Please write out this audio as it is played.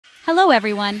Hello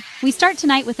everyone, we start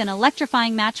tonight with an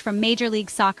electrifying match from Major League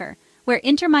Soccer, where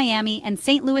Inter Miami and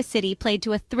St. Louis City played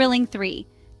to a thrilling 3-3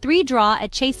 draw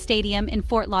at Chase Stadium in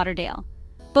Fort Lauderdale.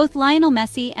 Both Lionel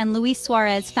Messi and Luis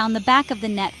Suarez found the back of the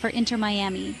net for Inter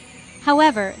Miami.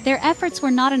 However, their efforts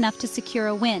were not enough to secure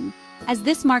a win, as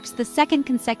this marks the second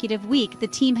consecutive week the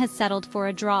team has settled for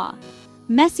a draw.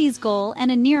 Messi's goal and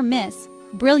a near miss,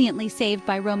 brilliantly saved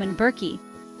by Roman Burki,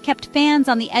 kept fans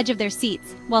on the edge of their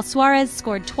seats, while Suarez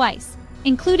scored twice,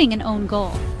 including an own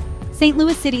goal. St.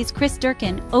 Louis City's Chris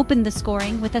Durkin opened the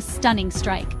scoring with a stunning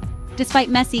strike. Despite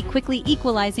Messi quickly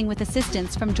equalizing with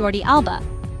assistance from Jordi Alba,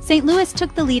 St. Louis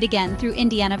took the lead again through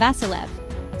Indiana Vassilev.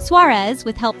 Suarez,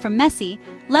 with help from Messi,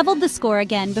 leveled the score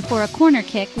again before a corner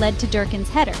kick led to Durkin's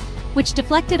header, which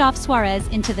deflected off Suarez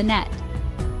into the net.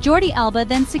 Jordi Alba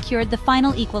then secured the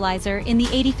final equalizer in the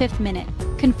 85th minute,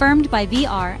 confirmed by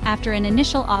VR after an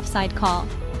initial offside call.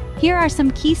 Here are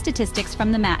some key statistics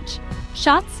from the match.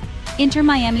 Shots: Inter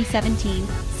Miami 17,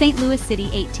 St. Louis City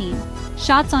 18.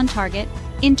 Shots on target: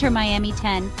 Inter Miami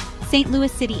 10, St.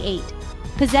 Louis City 8.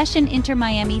 Possession: Inter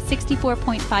Miami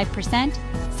 64.5%,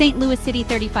 St. Louis City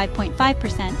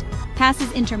 35.5%.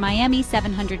 Passes: Inter Miami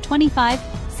 725,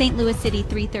 St. Louis City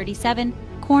 337.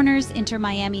 Corners: Inter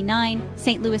Miami 9,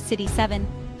 St. Louis City 7.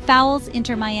 Fouls: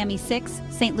 Inter Miami 6,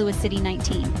 St. Louis City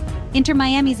 19. Inter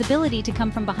Miami's ability to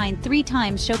come from behind 3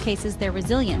 times showcases their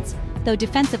resilience, though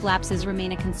defensive lapses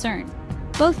remain a concern.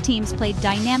 Both teams played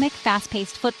dynamic,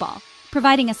 fast-paced football,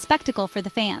 providing a spectacle for the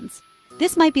fans.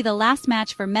 This might be the last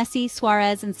match for Messi,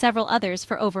 Suarez, and several others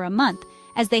for over a month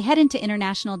as they head into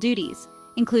international duties,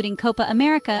 including Copa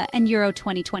America and Euro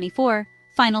 2024.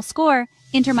 Final score: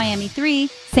 Inter Miami 3,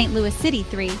 St. Louis City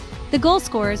 3. The goal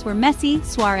scorers were Messi,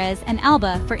 Suarez, and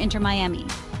Alba for Inter Miami,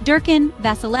 Durkin,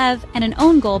 Vassilev, and an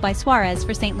own goal by Suarez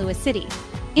for St. Louis City.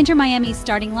 Inter Miami's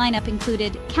starting lineup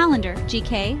included Calendar,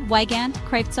 GK, Weigand,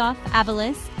 Krejcov,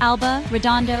 Avalis, Alba,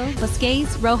 Redondo,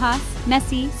 Busquets, Rojas,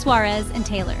 Messi, Suarez, and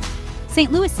Taylor. St.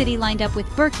 Louis City lined up with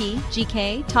Burki,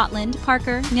 GK, Totland,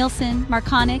 Parker, Nielsen,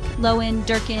 Marconic, Lowen,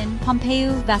 Durkin,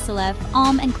 Pompeu, Vassilev,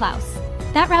 Alm, and Klaus.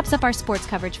 That wraps up our sports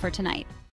coverage for tonight.